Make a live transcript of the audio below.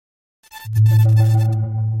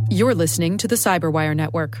You're listening to the Cyberwire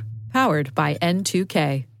Network, powered by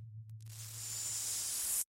N2K.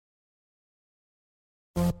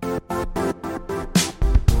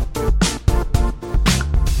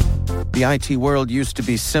 The IT world used to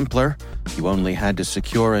be simpler. You only had to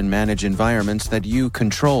secure and manage environments that you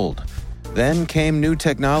controlled. Then came new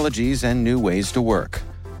technologies and new ways to work.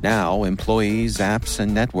 Now, employees, apps,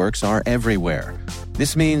 and networks are everywhere.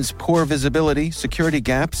 This means poor visibility, security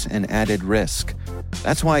gaps, and added risk.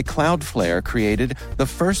 That's why Cloudflare created the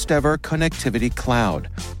first-ever connectivity cloud.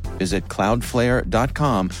 Visit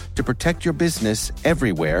cloudflare.com to protect your business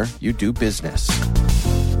everywhere you do business.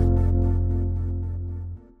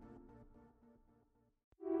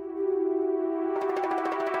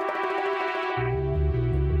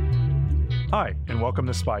 Hi, and welcome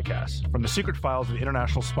to Spycast, from the secret files of the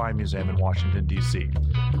International Spy Museum in Washington, D.C.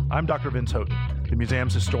 I'm Dr. Vince Houghton, the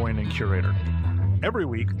museum's historian and curator. Every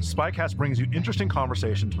week, Spycast brings you interesting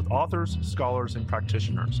conversations with authors, scholars, and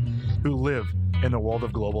practitioners who live in the world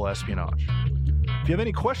of global espionage. If you have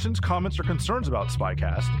any questions, comments, or concerns about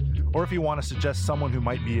Spycast, or if you want to suggest someone who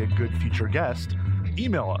might be a good future guest,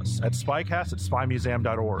 email us at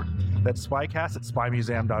spycast@spymuseum.org. That's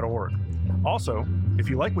spycast@spymuseum.org. Also, if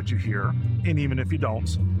you like what you hear, and even if you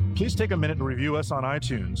don't, please take a minute and review us on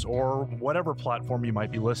iTunes or whatever platform you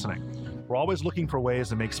might be listening. We're always looking for ways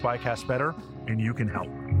to make Spycast better, and you can help.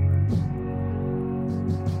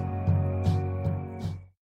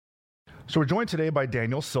 So we're joined today by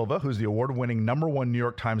Daniel Silva, who's the award-winning #1 New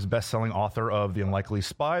York Times bestselling author of The Unlikely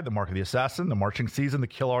Spy, The Mark of the Assassin, The Marching Season, The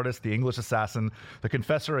Kill Artist, The English Assassin, The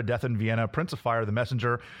Confessor, A Death in Vienna, Prince of Fire, The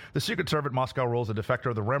Messenger, The Secret Servant, Moscow Rules, The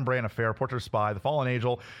Defector, The Rembrandt Affair, Portrait of a Spy, The Fallen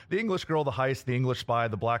Angel, The English Girl, The Heist, The English Spy,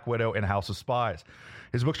 The Black Widow, and House of Spies.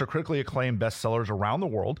 His books are critically acclaimed bestsellers around the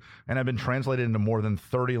world and have been translated into more than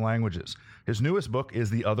 30 languages. His newest book is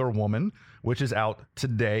The Other Woman, which is out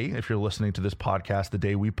today, if you're listening to this podcast, the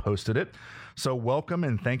day we posted it. So welcome,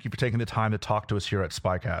 and thank you for taking the time to talk to us here at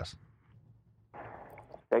Spycast.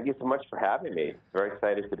 Thank you so much for having me. Very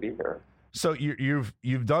excited to be here. So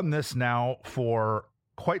you've done this now for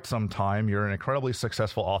quite some time. You're an incredibly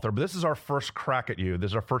successful author, but this is our first crack at you.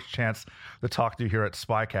 This is our first chance to talk to you here at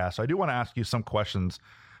Spycast. So I do want to ask you some questions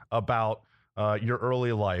about your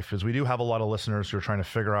early life, as we do have a lot of listeners who are trying to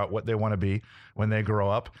figure out what they want to be when they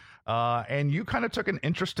grow up. And you kind of took an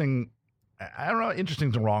interesting, I don't know, interesting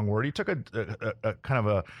is the wrong word. You took a kind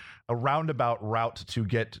of a roundabout route to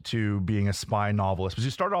get to being a spy novelist, because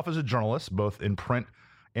you started off as a journalist, both in print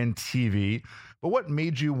and TV. But what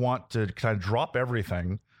made you want to kind of drop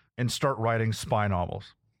everything and start writing spy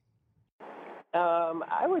novels?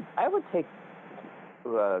 I would take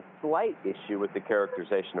a slight issue with the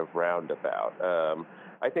characterization of roundabout.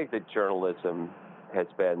 I think that journalism has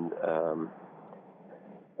been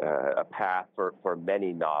a path for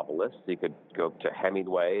many novelists. You could go to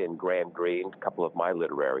Hemingway and Graham Greene, a couple of my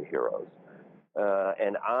literary heroes.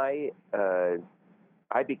 And I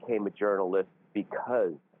became a journalist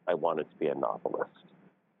because I wanted to be a novelist.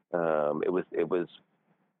 It was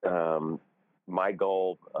my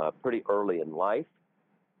goal pretty early in life.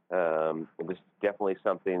 It was definitely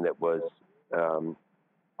something that was on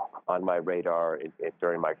my radar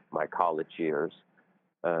during my college years.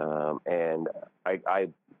 And I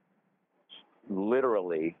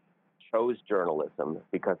literally chose journalism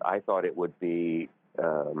because I thought it would be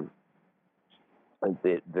the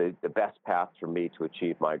best path for me to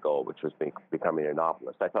achieve my goal, which was becoming a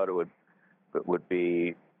novelist. I thought it would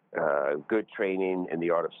be good training in the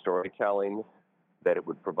art of storytelling, that it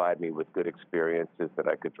would provide me with good experiences that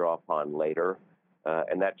I could draw upon later.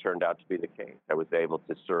 And that turned out to be the case. I was able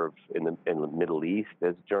to serve in the Middle East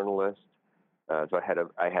as a journalist. So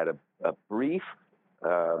I had a brief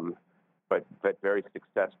but very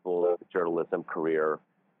successful journalism career.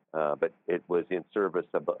 But it was in service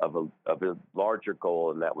of a larger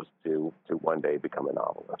goal, and that was to one day become a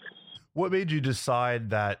novelist. What made you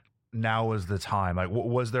decide that now was the time? Like,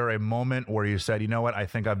 was there a moment where you said, you know what, I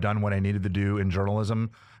think I've done what I needed to do in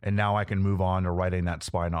journalism, and now I can move on to writing that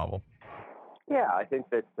spy novel? Yeah, I think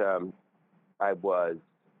that I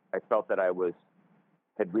felt that I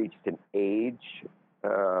had reached an age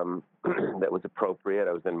that was appropriate.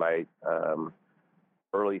 I was in my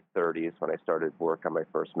early 30s when I started work on my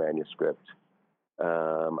first manuscript.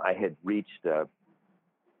 I had reached a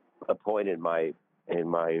point in my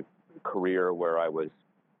career where I was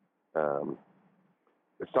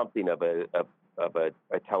something of a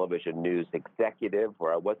television news executive,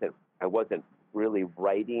 where I wasn't really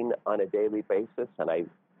writing on a daily basis, and I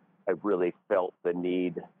really felt the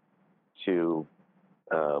need to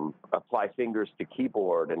apply fingers to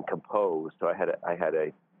keyboard and compose. So I had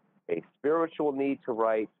a a spiritual need to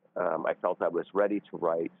write. I felt I was ready to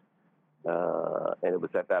write. And it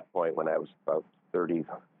was at that point when I was about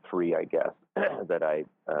 33, I guess, that I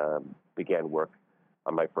began work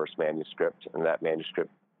on my first manuscript. And that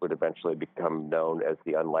manuscript would eventually become known as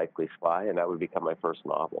The Unlikely Spy, and that would become my first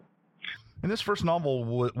novel. And this first novel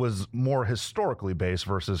was more historically based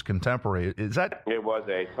versus contemporary. Is that? It was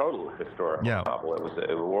a total historical novel. It was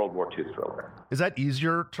a World War II thriller. Is that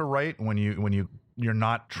easier to write when you're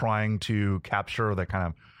not trying to capture the kind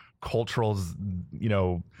of cultural,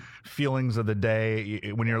 feelings of the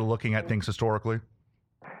day when you're looking at things historically?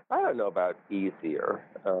 I don't know about easier.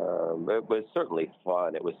 It was certainly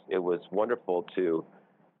fun. It was wonderful to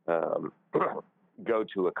go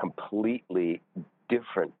to a completely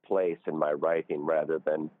different place in my writing rather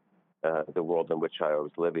than the world in which I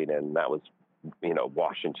was living in. That was,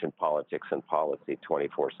 Washington politics and policy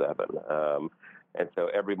 24/7. And so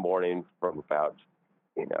every morning from about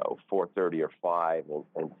 4:30 or 5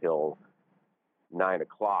 until 9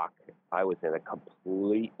 o'clock, I was in a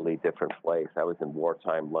completely different place. I was in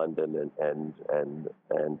wartime London and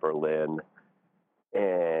Berlin,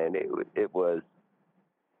 and it was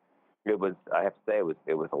I have to say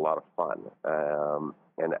it was a lot of fun.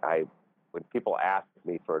 And when people ask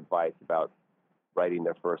me for advice about writing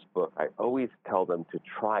their first book, I always tell them to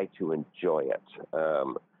try to enjoy it,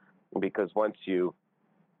 because once you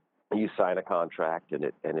sign a contract and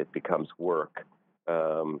it becomes work,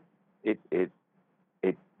 it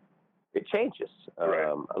changes.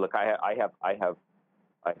 Right. Look, I have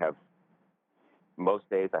most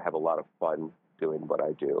days I have a lot of fun doing what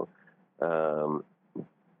I do,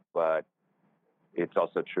 but it's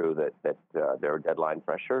also true that there are deadline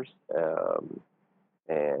pressures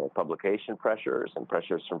and publication pressures and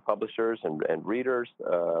pressures from publishers and readers,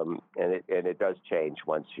 and it does change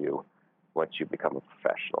once you become a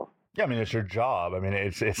professional. Yeah, I mean, it's your job. I mean,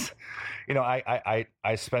 it's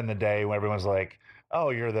I spend the day when everyone's like, "Oh,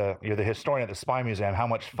 you're the historian at the Spy Museum. How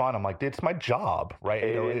much fun?" I'm like, "It's my job, right?"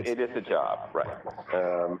 It is a job, right?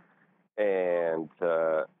 And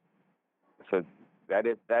so that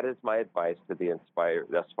is my advice to the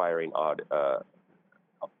aspiring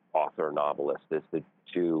author novelist, is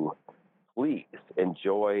to please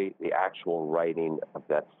enjoy the actual writing of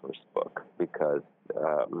that first book, because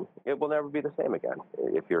it will never be the same again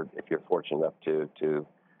if you're fortunate enough to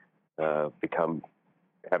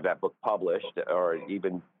have that book published, or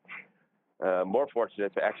even more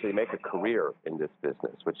fortunate to actually make a career in this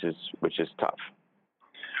business, which is tough.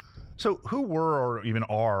 So who were or even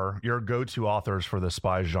are your go-to authors for the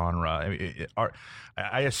spy genre?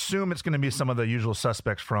 I assume it's going to be some of the usual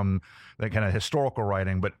suspects from the kind of historical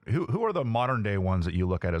writing, but who are the modern day ones that you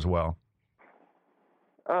look at as well?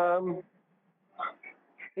 I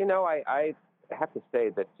have to say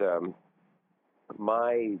that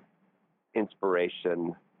my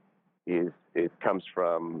inspiration comes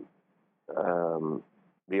from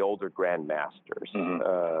the older grandmasters,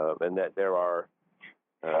 and that there are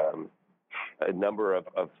a number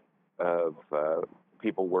of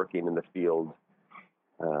people working in the field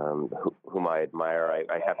whom I admire.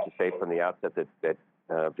 I have to say from the outset that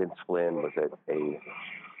Vince Flynn was a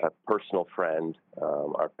personal friend.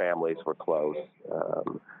 Our families were close,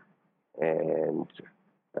 and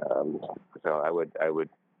so I would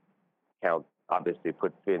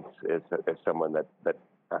put Vince as someone that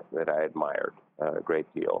I admired a great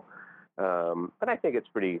deal. But I think it's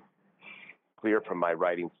pretty clear from my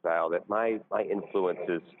writing style that my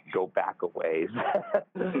influences go back a ways.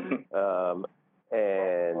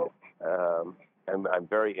 And I'm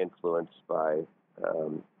very influenced by,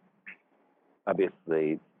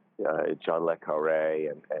 obviously, John Le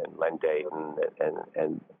Carré and Len Deighton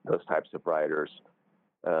and those types of writers.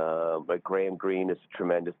 But Graham Greene is a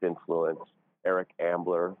tremendous influence. Eric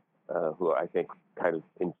Ambler, who I think kind of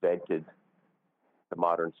invented the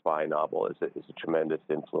modern spy novel, is a tremendous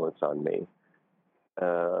influence on me.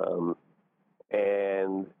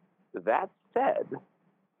 And that said,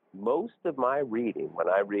 most of my reading, when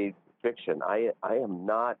I read fiction, I am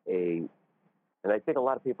not and I think a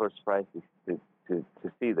lot of people are surprised to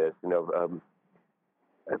see this.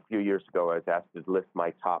 A few years ago, I was asked to list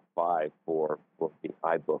my top 5 for the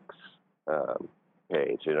iBooks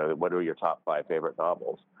page. What are your top 5 favorite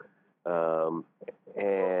novels?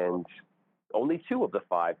 And only 2 of the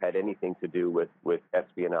 5 had anything to do with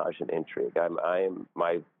espionage and intrigue. I am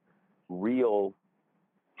my real.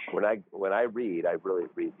 When I read, I really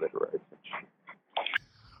read literary fiction.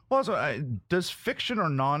 Well, so does fiction or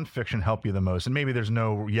nonfiction help you the most? And maybe there's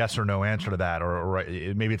no yes or no answer to that, or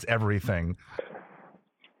maybe it's everything.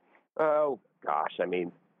 Oh gosh, I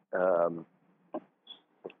mean,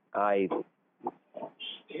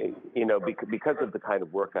 because of the kind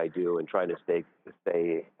of work I do and trying to stay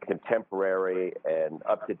contemporary and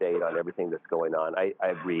up to date on everything that's going on, I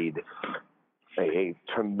read a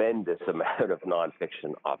tremendous amount of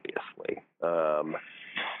nonfiction, obviously,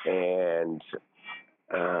 and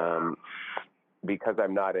because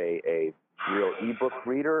I'm not a real ebook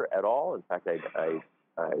reader at all. In fact, I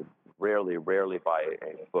rarely buy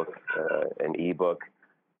a book, an ebook.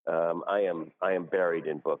 I am buried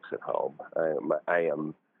in books at home. I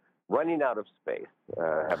am running out of space.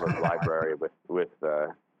 I have a library with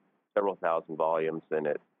several thousand volumes in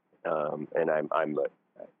it, and I'm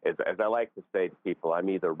as I like to say to people, I'm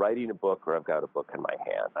either writing a book or I've got a book in my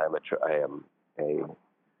hand. I am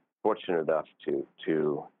fortunate enough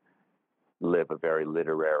to live a very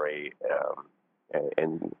literary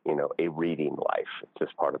and a reading life. It's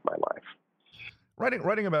just part of my life.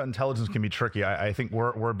 Writing about intelligence can be tricky. I think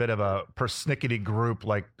we're a bit of a persnickety group,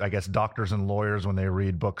 like I guess doctors and lawyers when they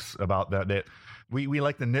read books about that. We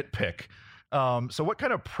like to nitpick. So what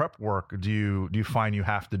kind of prep work do you find you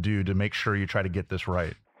have to do to make sure you try to get this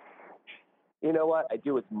right? You know what? I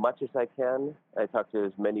do as much as I can. I talk to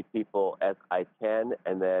as many people as I can,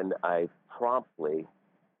 and then I promptly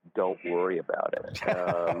don't worry about it.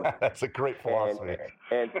 That's a great philosophy.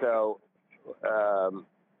 And so,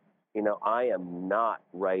 I am not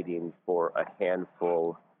writing for a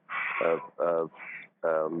handful of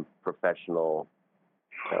professional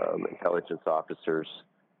intelligence officers.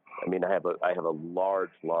 I mean, I have a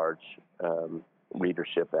large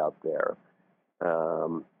readership out there,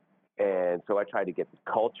 and so I try to get the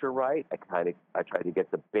culture right. I try to get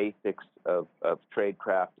the basics of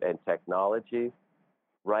tradecraft and technology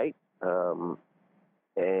right, but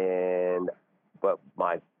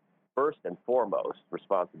my first and foremost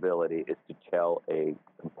responsibility is to tell a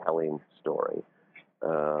compelling story.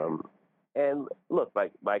 And look,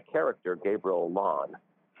 my character Gabriel Allon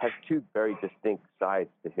has two very distinct sides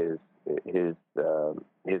to his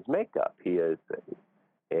makeup. He is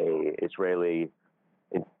a Israeli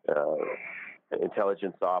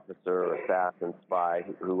intelligence officer, assassin, spy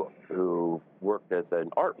who worked as an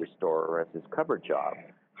art restorer as his cover job,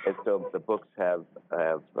 and so the books have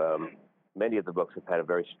many of the books have had a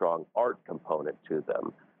very strong art component to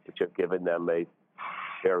them, which have given them a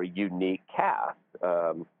very unique cast,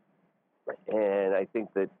 and I think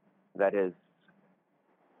that has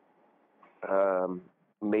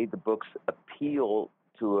made the books appeal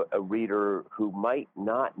to a reader who might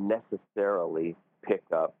not necessarily pick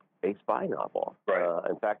up a spy novel. Right.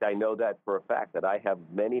 In fact, I know that for a fact that I have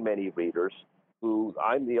many readers who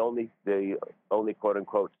I'm the only quote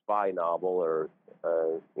unquote spy novel or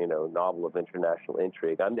novel of international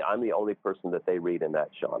intrigue. I'm the only person that they read in that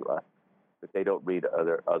genre, but they don't read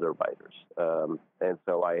other writers. And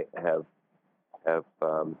so I have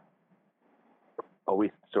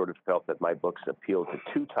always sort of felt that my books appeal to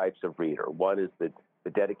two types of reader. One is the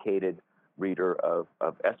dedicated reader of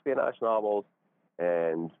espionage novels,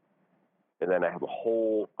 and then I have a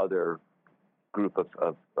whole other group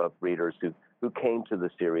of readers who came to the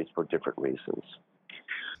series for different reasons.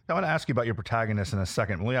 I want to ask you about your protagonist in a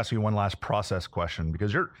second. Let me ask you one last process question,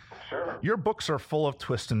 because your books are full of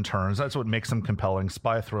twists and turns. That's what makes them compelling,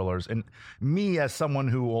 spy thrillers. And me, as someone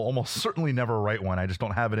who will almost certainly never write one, I just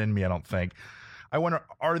don't have it in me, I don't think. I wonder,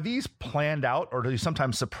 are these planned out, or do you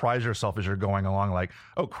sometimes surprise yourself as you're going along, like,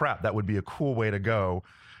 oh crap, that would be a cool way to go,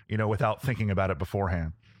 without thinking about it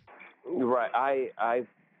beforehand? Right. I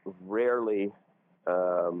rarely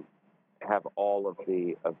have all of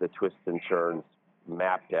the twists and turns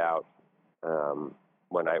mapped out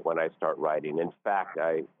when I start writing. In fact,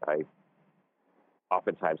 I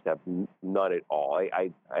oftentimes have none at all.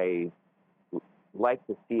 I like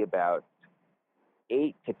to see about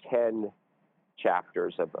 8 to 10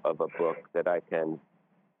 chapters of a book that I can,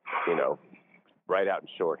 write out in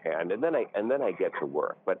shorthand, and then I get to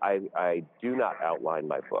work. But I do not outline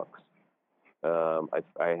my books.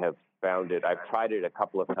 I have found it. I've tried it a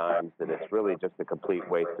couple of times, and it's really just a complete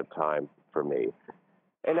waste of time for me.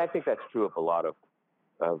 And I think that's true of a lot of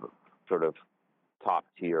sort of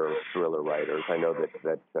top-tier thriller writers. I know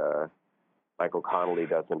that Michael Connelly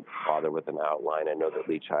doesn't bother with an outline. I know that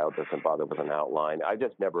Lee Child doesn't bother with an outline.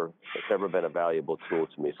 It's never been a valuable tool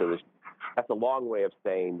to me. So that's a long way of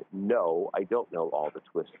saying, no, I don't know all the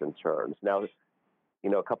twists and turns. Now,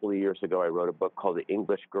 a couple of years ago, I wrote a book called The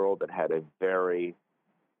English Girl that had a very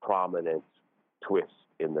prominent twist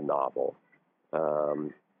in the novel.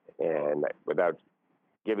 And without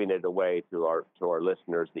giving it away to our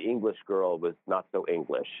listeners, The English Girl was not so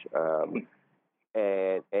English.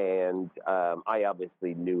 And I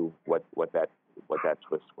obviously knew what that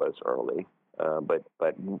twist was early.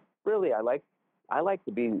 But really, I like I like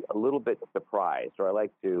to be a little bit surprised, or I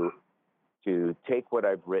like to take what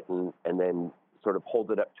I've written and then sort of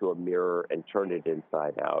hold it up to a mirror and turn it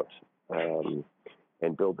inside out, and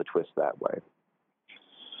build the twist that way.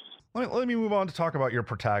 Let me move on to talk about your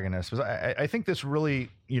protagonist, because I think this really,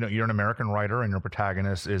 you're an American writer and your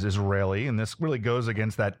protagonist is Israeli, and this really goes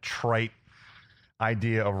against that trite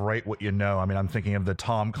idea of write what you know. I mean, I'm thinking of the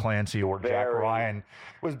Tom Clancy or Jack Ryan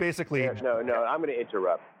was basically... No, I'm going to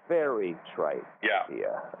interrupt. Very trite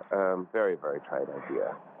idea. Very, very trite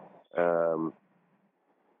idea.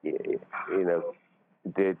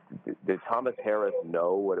 Did Thomas Harris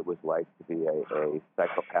know what it was like to be a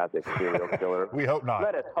psychopathic serial killer? We hope not.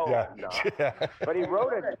 Let us hope not. Yeah. But he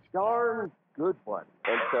wrote a darn good one.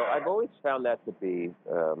 And so I've always found that to be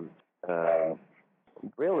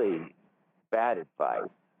really bad advice.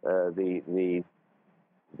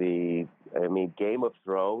 Game of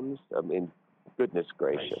Thrones, goodness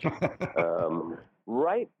gracious.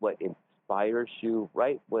 Write what inspires you,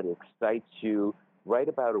 write what excites you, write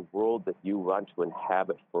about a world that you want to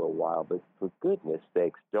inhabit for a while, but for goodness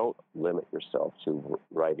sakes, don't limit yourself to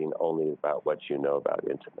writing only about what you know about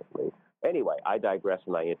intimately. Anyway, I digress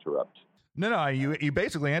and I interrupt. No, you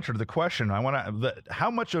basically answered the question.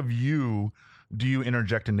 How much of you do you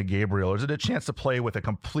interject into Gabriel? Or is it a chance to play with a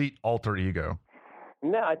complete alter ego?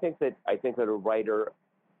 No, I think that a writer,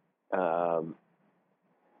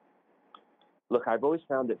 look, I've always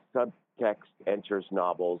found that subtext enters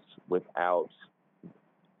novels without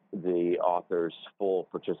the author's full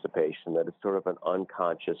participation, that it's sort of an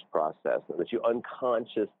unconscious process, that you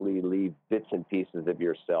unconsciously leave bits and pieces of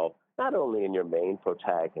yourself, not only in your main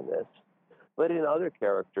protagonist, but in other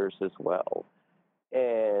characters as well.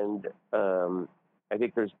 And I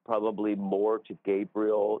think there's probably more to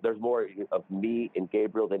Gabriel. There's more of me in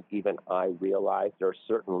Gabriel than even I realize. There are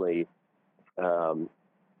certainly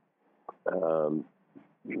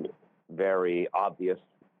very obvious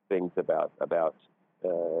things about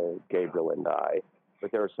Gabriel and I,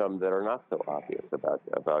 but there are some that are not so obvious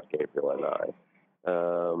about Gabriel and I.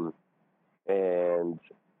 And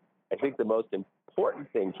I think the most important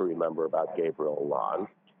thing to remember about Gabriel Allon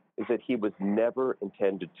is that he was never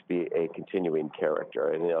intended to be a continuing character.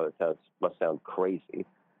 And it must sound crazy,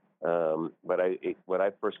 but when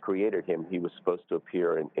I first created him, he was supposed to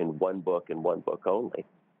appear in one book and one book only.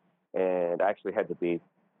 And I actually had to be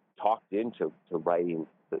talked into writing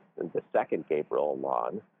the second Gabriel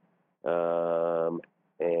Allon,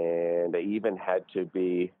 and I even had to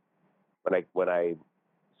be, when I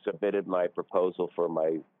submitted my proposal for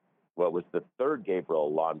what was the third Gabriel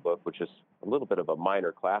Allon book, which is a little bit of a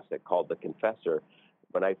minor classic called The Confessor.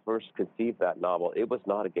 When I first conceived that novel, it was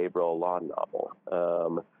not a Gabriel Allon novel,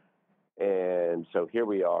 and so here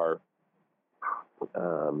we are.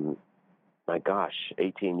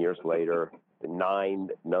 18 years later, 9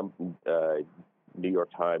 New York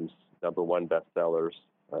Times #1 bestsellers,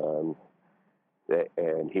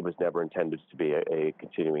 and he was never intended to be a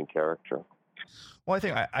continuing character. Well, I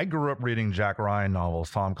think I grew up reading Jack Ryan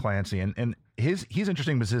novels, Tom Clancy, and he's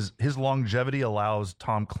interesting because his longevity allows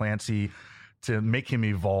Tom Clancy to make him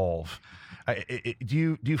evolve.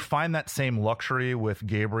 Do you find that same luxury with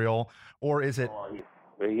Gabriel, or is it?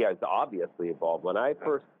 He has obviously evolved. When I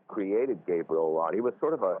first created Gabriel Allon, he was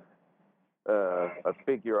sort of a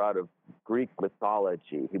figure out of Greek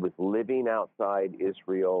mythology. He was living outside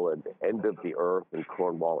Israel at the end of the earth in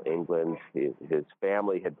Cornwall, England. His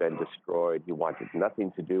family had been destroyed. He wanted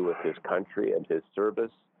nothing to do with his country and his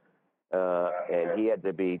service, and he had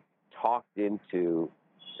to be talked into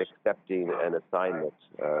accepting an assignment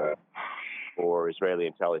for Israeli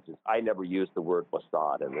intelligence. I never used the word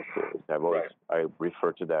Mossad in this series. I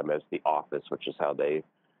refer to them as the Office, which is how they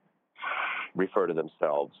refer to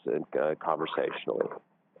themselves conversationally.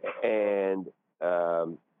 And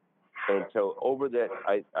so over that,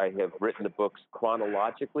 I have written the books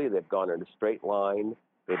chronologically. They've gone in a straight line.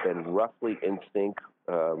 They've been roughly in sync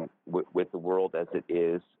with the world as it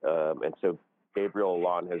is. And so Gabriel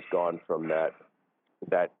Allon has gone from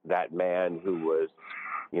that man who was,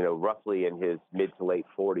 roughly in his mid to late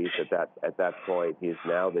 40s at that point. He's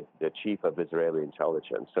now the chief of Israeli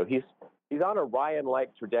intelligence. So he's on a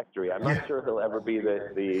Ryan-like trajectory. I'm not sure he'll ever be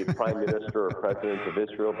the prime minister or president of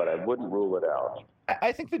Israel, but I wouldn't rule it out.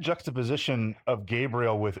 I think the juxtaposition of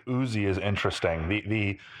Gabriel with Uzi is interesting.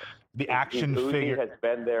 The action figure has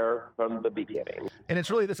been there from the beginning, and it's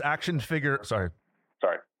really this action figure. Sorry.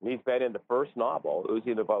 He's been in the first novel.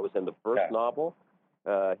 Uzi Navot was in the first novel.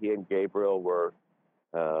 He and Gabriel were.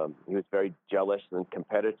 He was very jealous and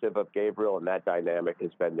competitive of Gabriel, and that dynamic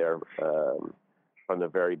has been there from the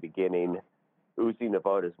very beginning. Uzi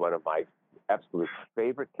Navot is one of my absolute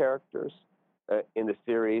favorite characters. in the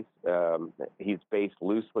series. He's based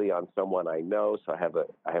loosely on someone I know, so I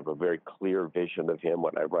have a very clear vision of him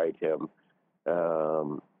when I write him.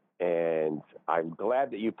 And I'm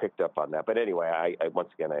glad that you picked up on that. But anyway, I once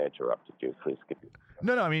again, I interrupted you. Please continue.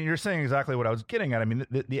 No, I mean, you're saying exactly what I was getting at. I mean,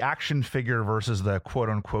 the action figure versus the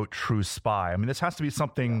quote-unquote true spy. I mean, this has to be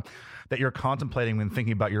something that you're contemplating when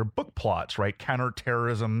thinking about your book plots, right?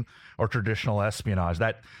 Counterterrorism or traditional espionage.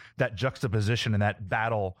 That juxtaposition and that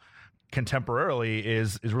battle contemporarily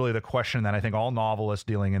is really the question that I think all novelists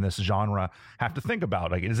dealing in this genre have to think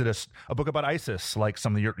about. Like, is it a book about ISIS like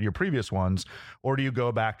some of your previous ones, or do you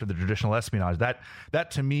go back to the traditional espionage?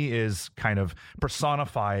 That to me is kind of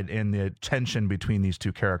personified in the tension between these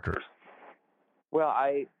two characters. Well,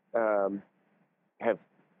 I have,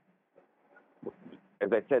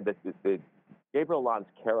 as I said, that the Gabriel Allon's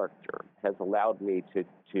character has allowed me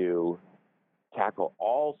to tackle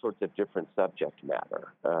all sorts of different subject matter.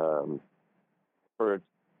 For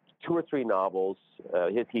 2 or 3 novels,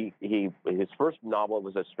 his first novel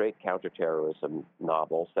was a straight counterterrorism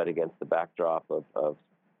novel set against the backdrop of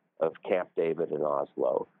Camp David in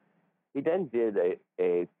Oslo. He then did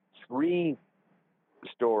a 3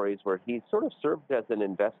 stories where he sort of served as an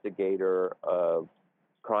investigator of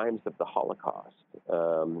crimes of the Holocaust.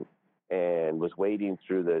 And was wading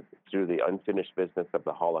through the unfinished business of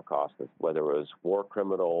the Holocaust, whether it was war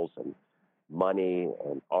criminals and money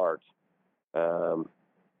and art.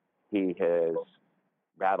 He has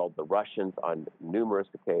battled the Russians on numerous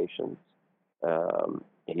occasions.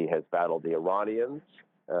 He has battled the Iranians.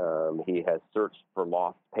 He has searched for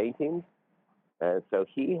lost paintings, and so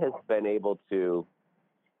he has been able to.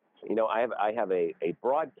 I have a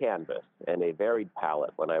broad canvas and a varied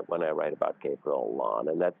palette when I write about Gabriel Allon,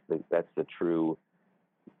 and that's the true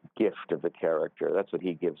gift of the character. That's what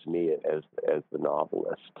he gives me as the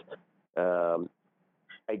novelist.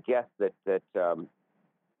 I guess that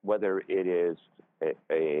whether it is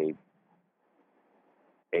a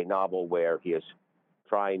novel where he is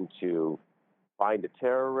trying to find a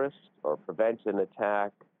terrorist or prevent an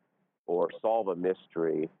attack or solve a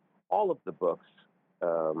mystery, all of the books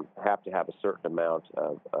have to have a certain amount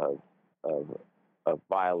of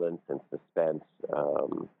violence and suspense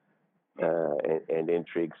and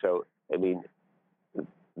intrigue. So, I mean,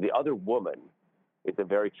 The Other Woman is a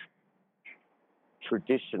very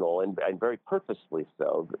traditional and very purposely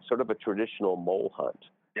so, sort of a traditional mole hunt,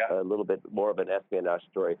 a little bit more of an espionage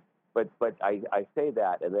story. But I say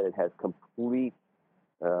that, and then it has complete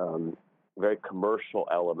very commercial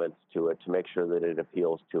elements to it to make sure that it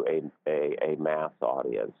appeals to a mass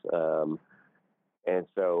audience. And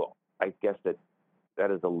so I guess that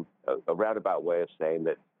is a roundabout way of saying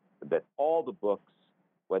that all the books,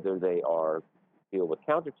 whether they deal with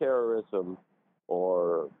counterterrorism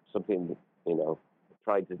or something,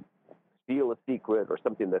 trying to steal a secret or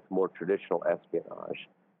something that's more traditional espionage,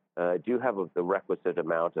 do have the requisite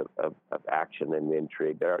amount of action and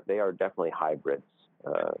intrigue. They are definitely hybrids.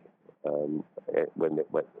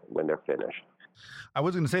 When they're finished. I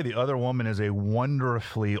was going to say The Other Woman is a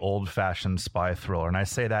wonderfully old-fashioned spy thriller, and I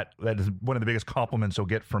say that is one of the biggest compliments you'll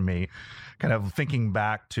get from me, kind of thinking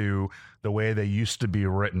back to the way they used to be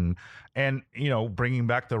written, and bringing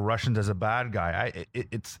back the Russians as a bad guy.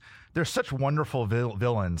 They're such wonderful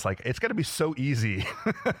villains. Like, it's got to be so easy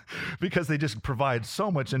because they just provide so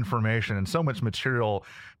much information and so much material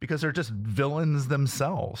because they're just villains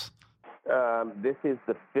themselves. This is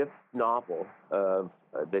the 5th novel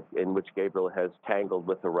in which Gabriel has tangled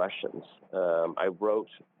with the Russians. I wrote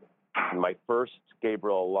my first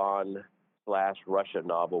Gabriel Allon /Russia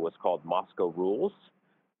novel was called Moscow Rules.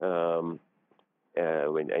 And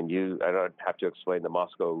I don't have to explain the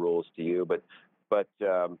Moscow Rules to you, but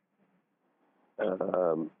I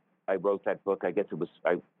wrote that book. I guess it was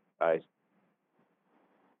I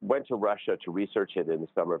went to Russia to research it in the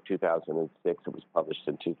summer of 2006. It was published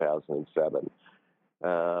in 2007.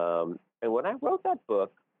 And when I wrote that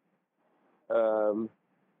book,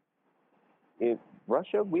 in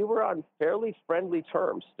Russia, we were on fairly friendly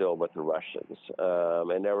terms still with the Russians.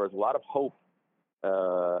 And there was a lot of hope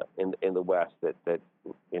in the West that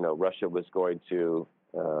Russia was going to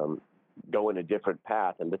go in a different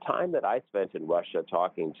path. And the time that I spent in Russia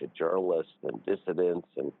talking to journalists and dissidents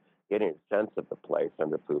and getting a sense of the place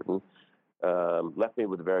under Putin left me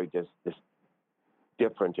with a very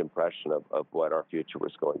different impression of what our future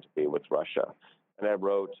was going to be with Russia. And I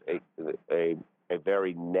wrote a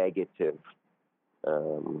very negative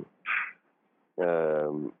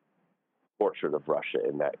portrait of Russia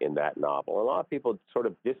in that novel. A lot of people sort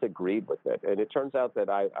of disagreed with it, and it turns out that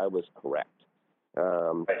I was correct.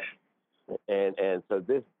 And so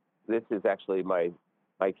this is actually my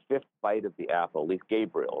my fifth bite of the apple, at least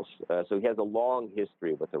Gabriel's. So he has a long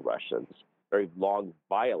history with the Russians, very long,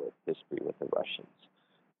 violent history with the Russians.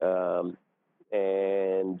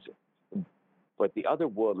 But the other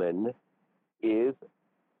woman is,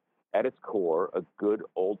 at its core, a good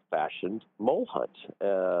old-fashioned mole hunt.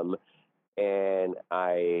 And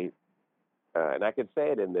I can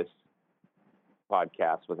say it in this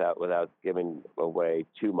podcast without giving away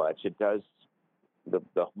too much. It does. The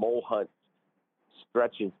mole hunt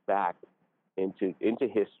stretches back into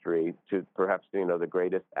history to perhaps the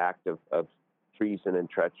greatest act of treason and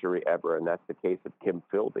treachery ever, and that's the case of Kim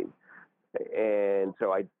Philby. And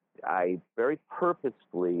so I very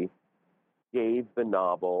purposefully gave the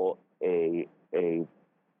novel a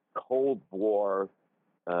Cold War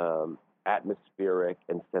atmospheric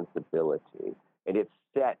and sensibility, and it's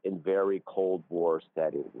set in very Cold War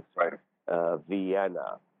settings. Right.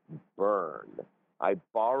 Vienna, Bern. I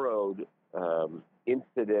borrowed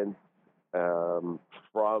incidents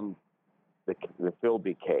from the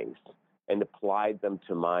Philby case and applied them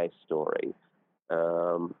to my story,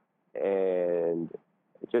 and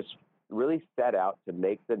just really set out to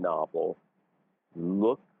make the novel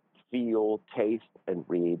look, feel, taste, and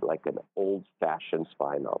read like an old-fashioned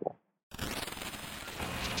spy novel.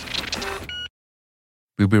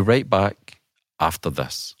 We'll be right back after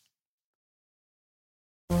this.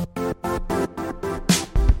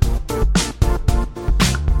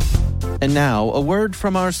 And now, a word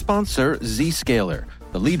from our sponsor, Zscaler,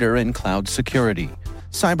 the leader in cloud security.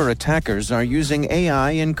 Cyber attackers are using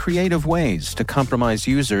AI in creative ways to compromise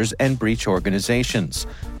users and breach organizations.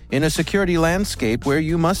 In a security landscape where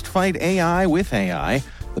you must fight AI with AI,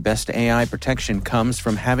 the best AI protection comes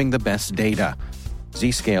from having the best data.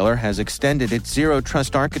 Zscaler has extended its Zero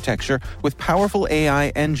Trust architecture with powerful AI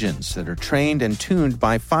engines that are trained and tuned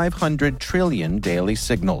by 500 trillion daily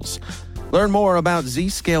signals. Learn more about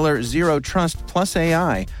Zscaler Zero Trust Plus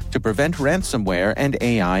AI to prevent ransomware and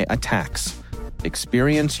AI attacks.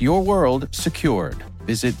 Experience your world secured.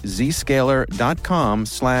 Visit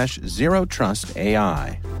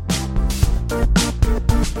zscaler.com/zerotrustai.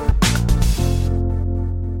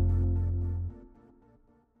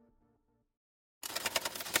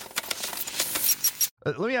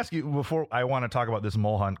 Let me ask you, before I want to talk about this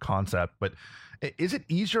mole hunt concept, but is it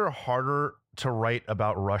easier or harder to write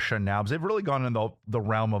about Russia now? Because they've really gone into the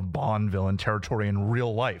realm of Bond villain territory in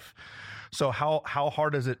real life. So how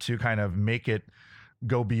hard is it to kind of make it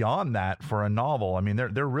go beyond that for a novel? I mean, they're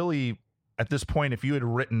really, at this point, if you had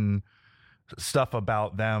written stuff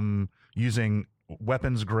about them using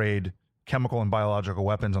weapons grade chemical and biological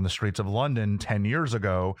weapons on the streets of London 10 years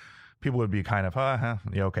ago, people would be kind of, yeah,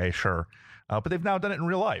 okay, sure. But they've now done it in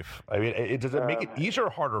real life. I mean, does it make it easier or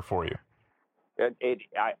harder for you?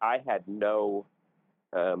 I had no,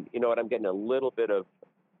 you know what, I'm getting a little bit of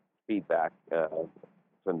feedback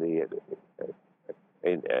from the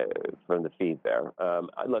feed there.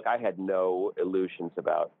 Look, I had no illusions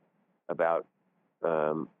about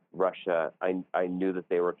Russia. I knew that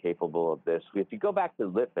they were capable of this. If you go back to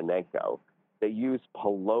Litvinenko, they used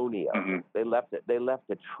polonium. Mm-hmm. They left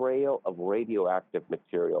a trail of radioactive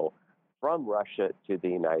material from Russia to the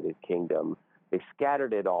United Kingdom. They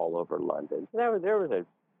scattered it all over London. There was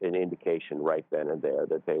an indication right then and there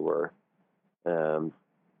that they were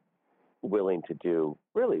willing to do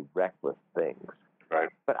really reckless things.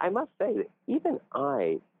 Right. But I must say that even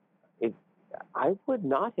I would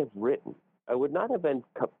not have written, I would not have been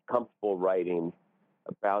comfortable writing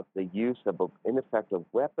about the use of, in effect, a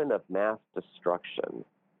weapon of mass destruction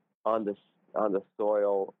on the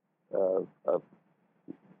soil of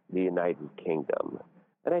the United Kingdom.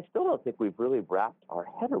 And I still don't think we've really wrapped our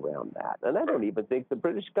head around that. And I don't even think the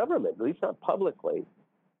British government, at least not publicly,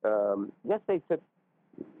 yes, they took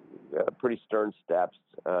pretty stern steps,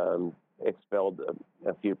 expelled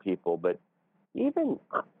a few people, but even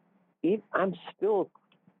I'm still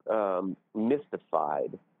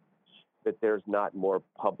mystified that there's not more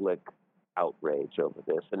public outrage over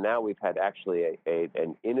this. And now we've had actually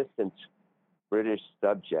an innocent British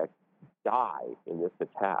subject die in this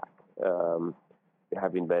attack,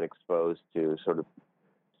 having been exposed to sort of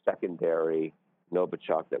secondary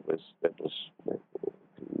Novichok that was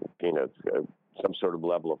some sort of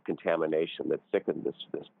level of contamination that sickened this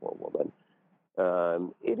poor woman.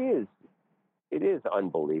 It is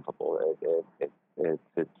unbelievable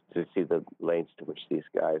to see the lengths to which these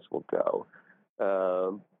guys will go.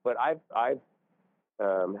 But I've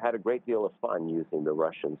had a great deal of fun using the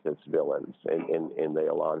Russians as villains in the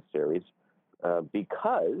Elan series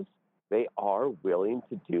because they are willing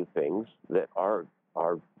to do things that are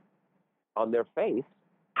on their face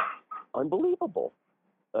unbelievable.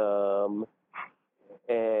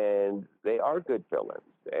 and they are good villains.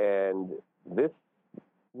 And this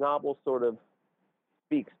novel sort of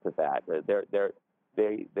speaks to that.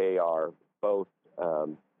 They are both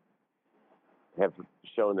have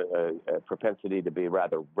shown a propensity to be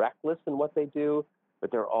rather reckless in what they do, but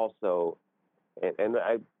they're also, and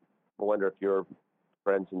I wonder if your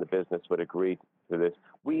friends in the business would agree to this,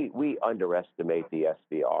 we underestimate the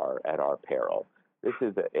SVR at our peril. This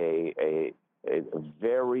is a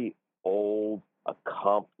very old,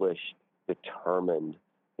 accomplished, determined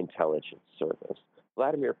intelligence service.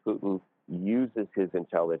 Vladimir Putin uses his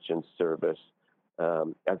intelligence service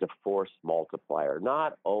as a force multiplier,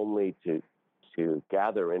 not only to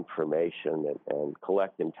gather information and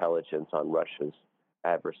collect intelligence on Russia's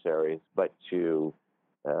adversaries, but to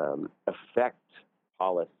affect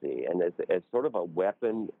policy and as sort of a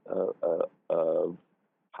weapon of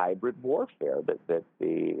hybrid warfare that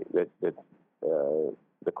the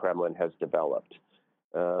Kremlin has developed.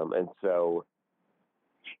 And so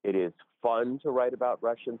it is fun to write about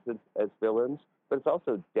Russians as villains, but it's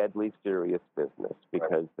also deadly serious business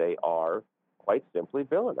because they are quite simply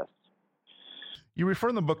villainous. You refer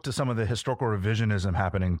in the book to some of the historical revisionism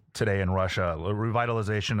happening today in Russia, a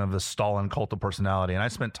revitalization of the Stalin cult of personality. And I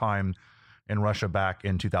spent time in Russia back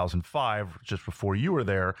in 2005, just before you were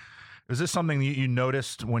there. Is this something that you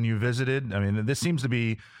noticed when you visited? I mean, this seems to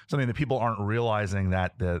be something that people aren't realizing,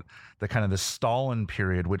 that the kind of the Stalin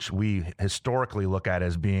period, which we historically look at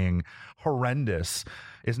as being horrendous,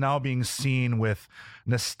 is now being seen with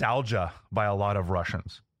nostalgia by a lot of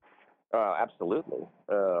Russians. Absolutely.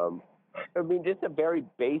 I mean, just a very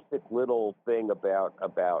basic little thing about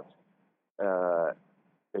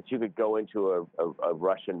that you could go into a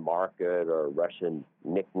Russian market or a Russian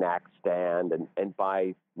knick-knack stand and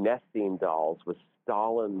buy nesting dolls with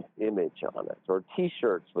Stalin's image on it, or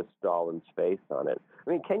T-shirts with Stalin's face on it. I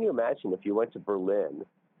mean, can you imagine if you went to Berlin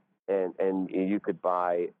and you could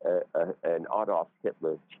buy an Adolf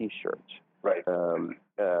Hitler T-shirt? Right.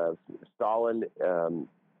 Stalin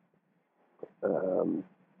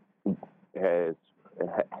has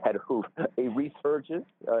had a resurgence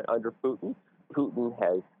under Putin. Putin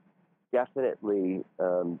has definitely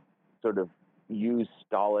sort of used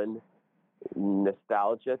Stalin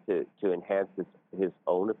nostalgia to enhance his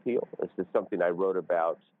own appeal. This is something I wrote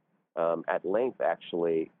about at length,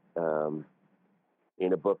 actually,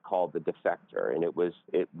 in a book called The Defector, and it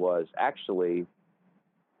was actually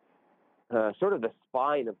sort of the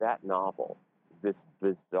spine of that novel, this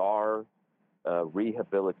bizarre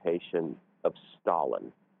rehabilitation of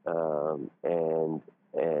Stalin, and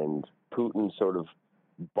Putin sort of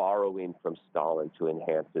borrowing from Stalin to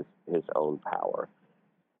enhance his own power.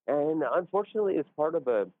 And unfortunately, it's part of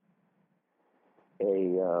a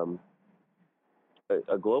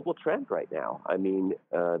global trend right now. I mean,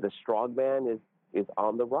 the strongman is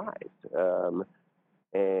on the rise,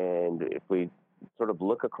 and if we sort of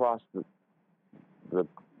look across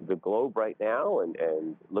the globe right now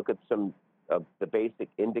and look at some of the basic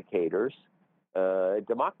indicators,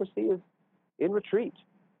 democracy is in retreat.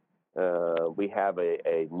 We have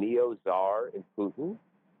a neo-czar in Putin.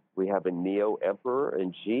 We have a neo-emperor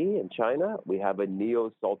in Xi in China. We have a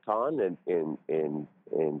neo-sultan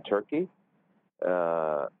in Turkey.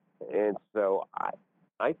 And so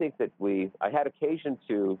I think that I had occasion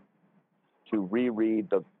to reread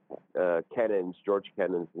George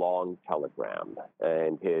Kennan's long telegram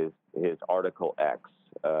and his Article X,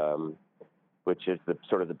 which is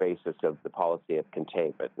sort of the basis of the policy of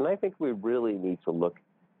containment. And I think we really need to look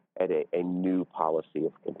at a new policy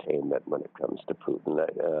of containment when it comes to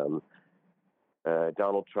Putin.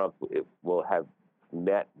 Donald Trump will have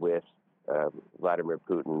met with Vladimir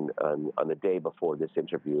Putin on the day before this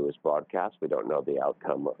interview is broadcast. We don't know the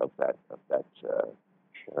outcome of that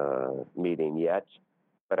meeting yet,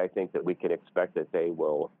 but I think that we can expect that they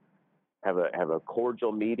will have a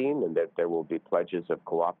cordial meeting and that there will be pledges of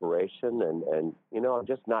cooperation. And I'm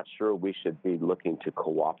just not sure we should be looking to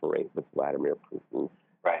cooperate with Vladimir Putin.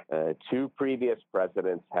 Right. Two previous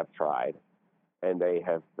presidents have tried, and they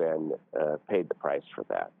have been paid the price for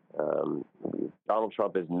that. Donald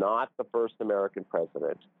Trump is not the first American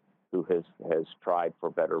president who has tried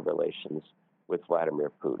for better relations with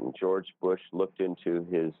Vladimir Putin. George Bush looked into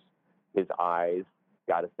his eyes,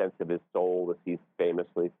 got a sense of his soul, as he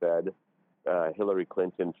famously said. Hillary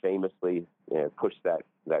Clinton famously pushed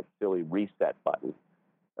that silly reset button.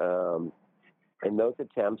 And those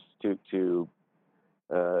attempts to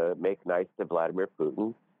make nice to Vladimir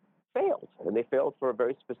Putin failed, and they failed for a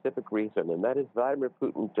very specific reason, and that is Vladimir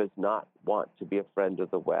Putin does not want to be a friend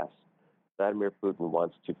of the West. Vladimir Putin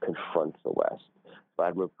wants to confront the West.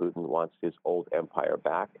 Vladimir Putin wants his old empire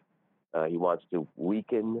back, He wants to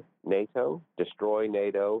weaken NATO, destroy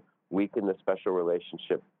NATO, weaken the special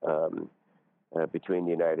relationship between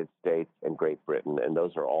the United States and Great Britain. And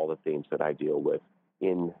those are all the themes that I deal with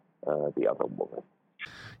in The Other Woman.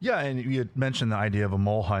 Yeah, and you had mentioned the idea of a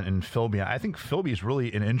mole hunt in Philby. I think Philby is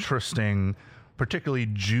really an interesting, particularly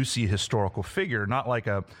juicy historical figure, not like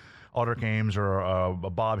a Aldrich Ames or a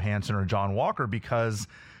Bob Hansen or John Walker, because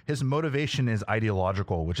his motivation is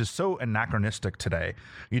ideological, which is so anachronistic today.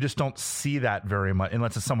 You just don't see that very much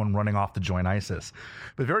unless it's someone running off to join ISIS.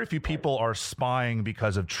 But very few people are spying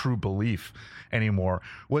because of true belief anymore.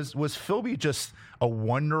 Was Philby just a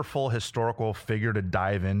wonderful historical figure to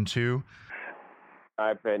dive into?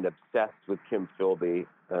 I've been obsessed with Kim Philby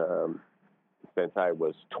since I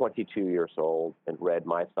was 22 years old and read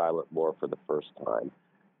My Silent War for the first time.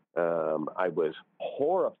 I was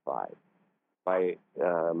horrified by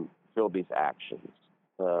Philby's actions.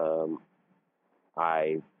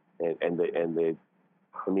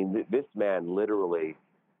 This man literally,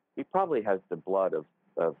 he probably has the blood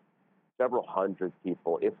of several hundred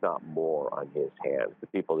people, if not more, on his hands. The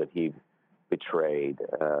people that he betrayed,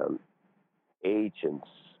 agents,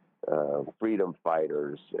 freedom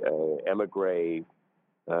fighters, emigre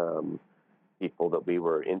people that we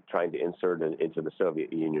were trying to insert into the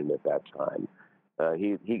Soviet Union at that time.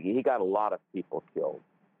 He got a lot of people killed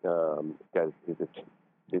because he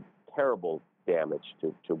did terrible damage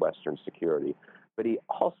to Western security. But he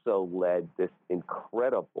also led this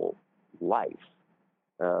incredible life.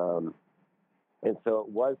 And so it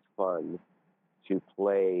was fun to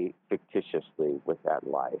play fictitiously with that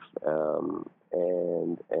life and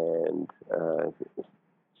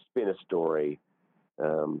spin a story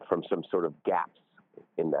from some sort of gaps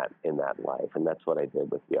in that life, and that's what I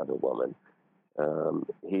did with The Other Woman.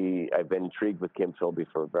 I've been intrigued with Kim Philby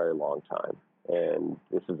for a very long time, and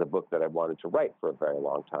this is a book that I wanted to write for a very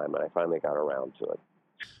long time, and I finally got around to it.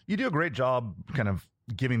 You do a great job kind of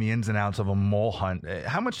giving the ins and outs of a mole hunt.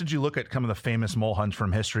 How much did you look at some of the famous mole hunts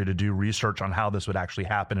from history to do research on how this would actually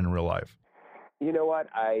happen in real life? You know what?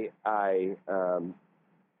 I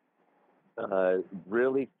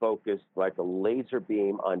really focused like a laser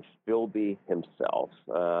beam on Philby himself.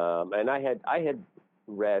 And I had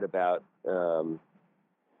read about the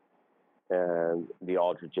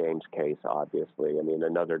Aldrich Ames case, obviously. I mean,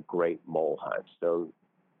 another great mole hunt. So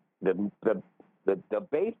the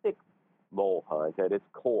basic mole hunt at its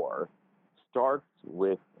core starts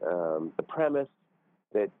with the premise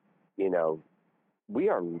that, we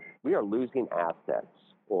are losing assets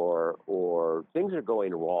or things are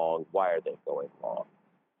going wrong. Why are they going wrong?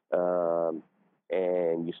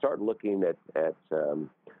 And you start looking at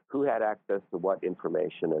who had access to what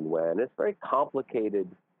information and when. It's a very complicated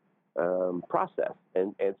process.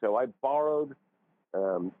 And so I borrowed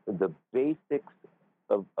the basics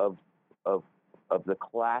of the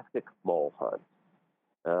classic mole hunt.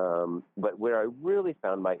 But where I really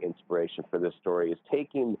found my inspiration for this story is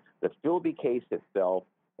taking the Philby case itself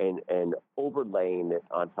and overlaying it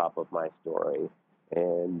on top of my story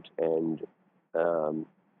and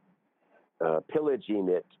pillaging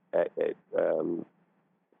it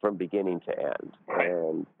from beginning to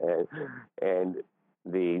end. And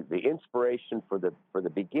the inspiration for the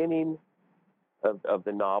beginning of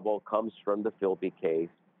the novel comes from the Philby case.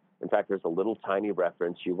 In fact, there's a little tiny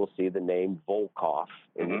reference. You will see the name Volkov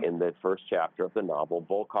in the first chapter of the novel.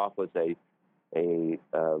 Volkov was a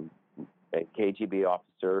KGB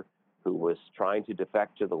officer who was trying to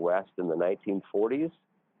defect to the West in the 1940s,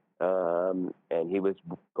 and he was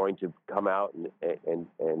going to come out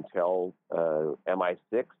and tell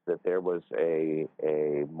MI6 that there was a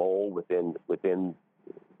mole within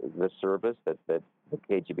the service, that the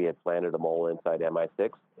KGB had planted a mole inside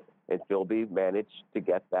MI6. And Philby managed to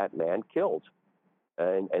get that man killed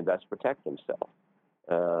and thus protect himself.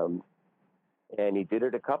 And he did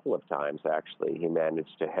it a couple of times, actually. He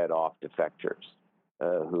managed to head off defectors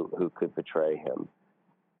who could betray him.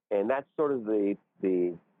 And that's sort of the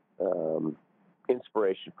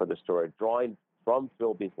inspiration for the story, drawing from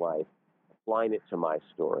Philby's life, applying it to my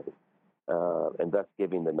story, and thus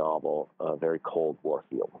giving the novel a very Cold War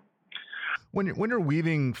feel. When you're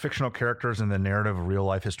weaving fictional characters in the narrative of real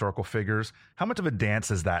life historical figures, how much of a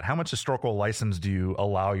dance is that? How much historical license do you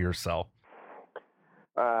allow yourself?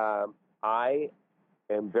 I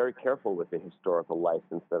am very careful with the historical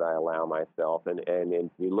license that I allow myself. And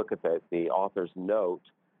if you look at the author's note,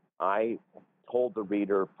 I told the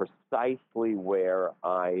reader precisely where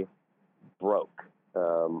I broke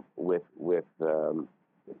with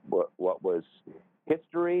what was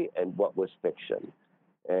history and what was fiction.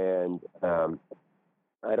 And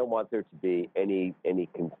I don't want there to be any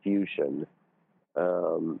confusion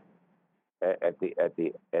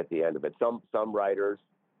the end of it. Some writers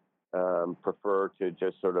prefer to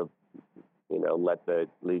just sort of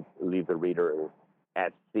leave the reader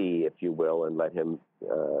at sea, if you will, and let him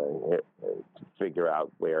figure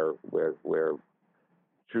out where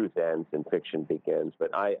truth ends and fiction begins.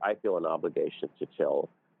 But I feel an obligation to tell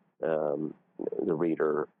the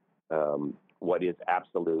reader what is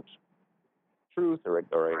absolute truth, or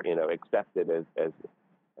accepted as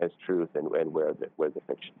truth, and where the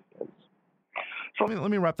fiction begins. So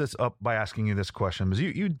let me wrap this up by asking you this question, because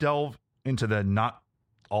you delve into the not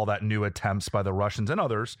all that new attempts by the Russians and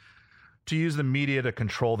others to use the media to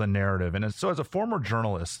control the narrative. And so as a former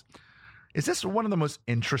journalist, is this one of the most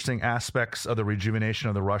interesting aspects of the rejuvenation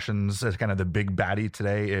of the Russians as kind of the big baddie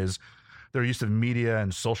today, is their use of media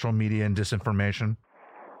and social media and disinformation?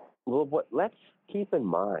 Well, let's keep in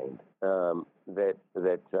mind that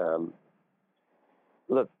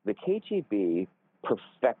look, the KGB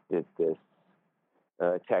perfected this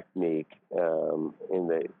technique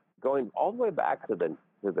going all the way back to the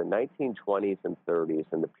 1920s and 30s,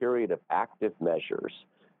 in the period of active measures,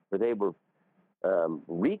 where they were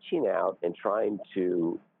reaching out and trying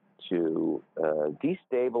to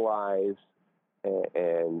destabilize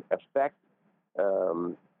and affect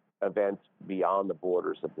events beyond the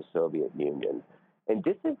borders of the Soviet Union. And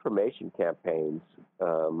disinformation campaigns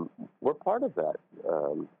were part of that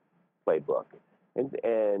playbook.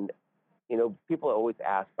 And people always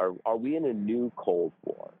ask, are we in a new Cold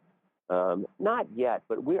War? Not yet,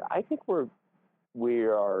 but I think we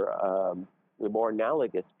are the more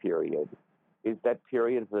analogous period is that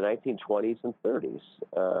period of the 1920s and 30s,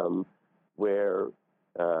 where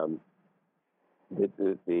the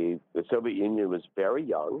Soviet Union was very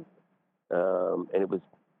young, and it was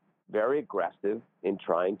very aggressive in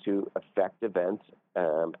trying to affect events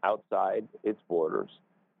outside its borders,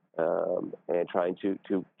 and trying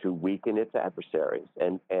to weaken its adversaries.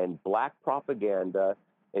 And black propaganda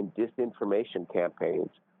and disinformation campaigns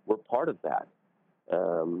were part of that.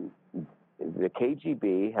 The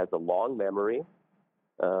KGB has a long memory.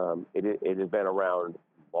 It has been around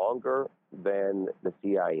longer than the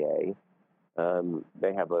CIA.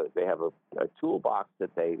 They have a toolbox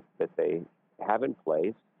that they have in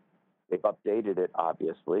place. They've updated it,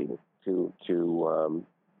 obviously, to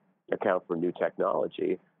account for new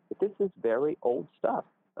technology. But this is very old stuff,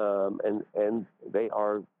 and they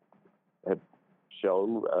have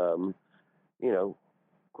shown,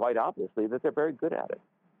 quite obviously, that they're very good at it.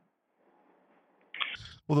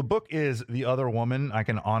 Well, the book is The Other Woman. I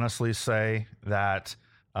can honestly say that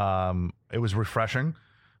it was refreshing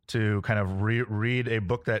to kind of read a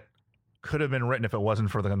book that could have been written, if it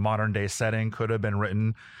wasn't for the modern day setting, could have been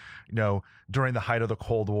written, during the height of the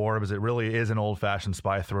Cold War, because it really is an old fashioned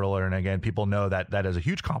spy thriller. And again, people know that is a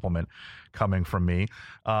huge compliment coming from me.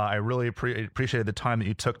 I really appreciated the time that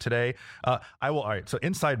you took today. All right. So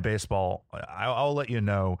Inside Baseball, I'll let you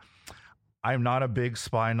know, I'm not a big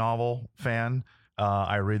spy novel fan.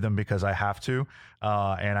 I read them because I have to.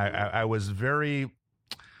 And I was very,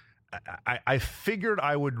 I figured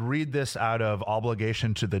I would read this out of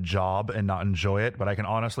obligation to the job and not enjoy it. But I can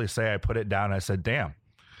honestly say I put it down and I said, damn.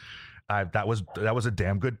 That was a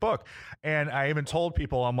damn good book. And I even told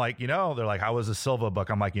people, I'm like, they're like, how was the Silva book?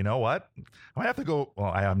 I'm like, you know what? I might have to go.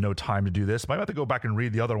 Well, I have no time to do this. But I might have to go back and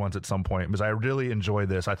read the other ones at some point, because I really enjoyed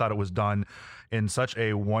this. I thought it was done in such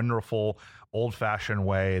a wonderful, old-fashioned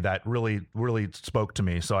way that really, really spoke to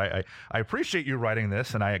me. So I appreciate you writing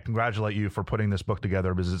this, and I congratulate you for putting this book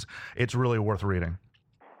together, because it's really worth reading.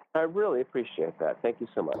 I really appreciate that. Thank you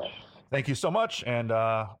so much. Thank you so much, and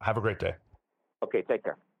have a great day. Okay, take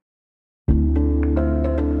care.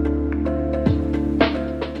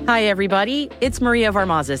 Hi, everybody. It's Maria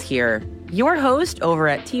Varmazes here, your host over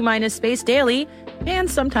at T-Minus Space Daily,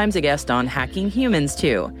 and sometimes a guest on Hacking Humans,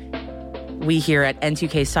 too. We here at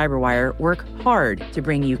N2K Cyberwire work hard to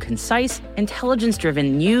bring you concise,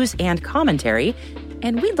 intelligence-driven news and commentary,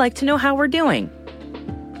 and we'd like to know how we're doing.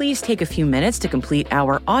 Please take a few minutes to complete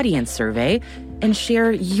our audience survey and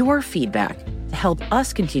share your feedback to help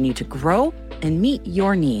us continue to grow and meet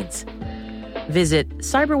your needs. Visit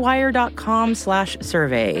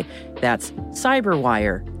cyberwire.com/survey. That's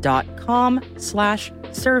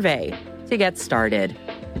cyberwire.com/survey to get started.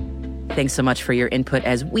 Thanks so much for your input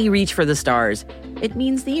as we reach for the stars. It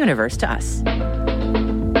means the universe to us.